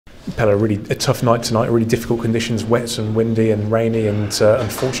Pelle, a tough night tonight, really difficult conditions, wet and windy and rainy, and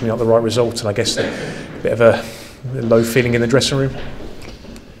unfortunately not the right result. And I guess a bit of a low feeling in the dressing room.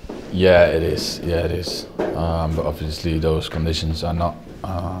 Yeah, it is. Yeah, it is. But obviously, those conditions are not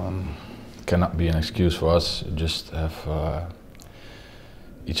cannot be an excuse for us. You just have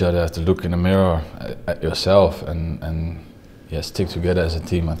each other have to look in the mirror at yourself and yeah, stick together as a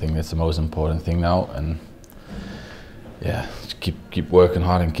team. I think that's the most important thing now. And yeah, keep working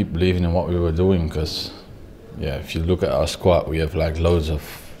hard and keep believing in what we were doing. Because yeah, if you look at our squad, we have like loads of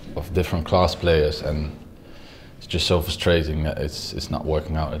different class players, and it's just so frustrating that it's not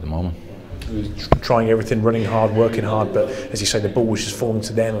working out at the moment. Trying everything, running hard, working hard, but as you say, the ball was just falling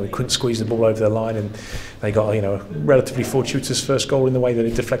to them, and we couldn't squeeze the ball over the line, and they got a relatively fortuitous first goal in the way that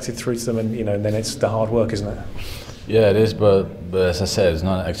it deflected through to them, and and then it's the hard work, isn't it? Yeah, it is, but as I said, it's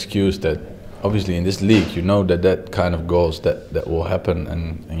not an excuse. That obviously in this league, you know that kind of goals that will happen,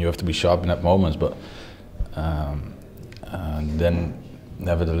 and you have to be sharp in that moments. But then,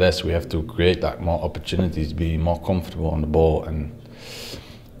 nevertheless, we have to create like more opportunities, be more comfortable on the ball, and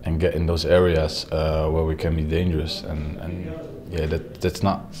get in those areas where we can be dangerous. And yeah, that's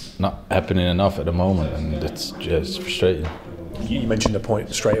not happening enough at the moment, and it's just frustrating. You mentioned the point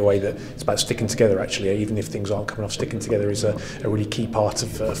straight away that it's about sticking together. Actually, even if things aren't coming off, sticking together is a really key part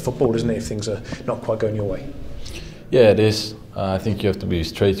of football, isn't it? If things are not quite going your way. Yeah, it is. I think you have to be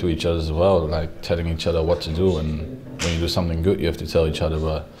straight to each other as well, like telling each other what to do. And when you do something good, you have to tell each other.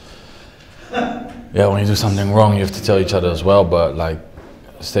 But yeah, when you do something wrong, you have to tell each other as well. But like,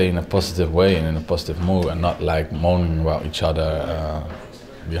 stay in a positive way and in a positive mood, and not like moaning about each other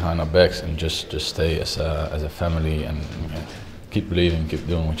behind our backs, and just stay as a family and keep believing, keep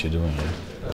doing what you're doing. Yeah.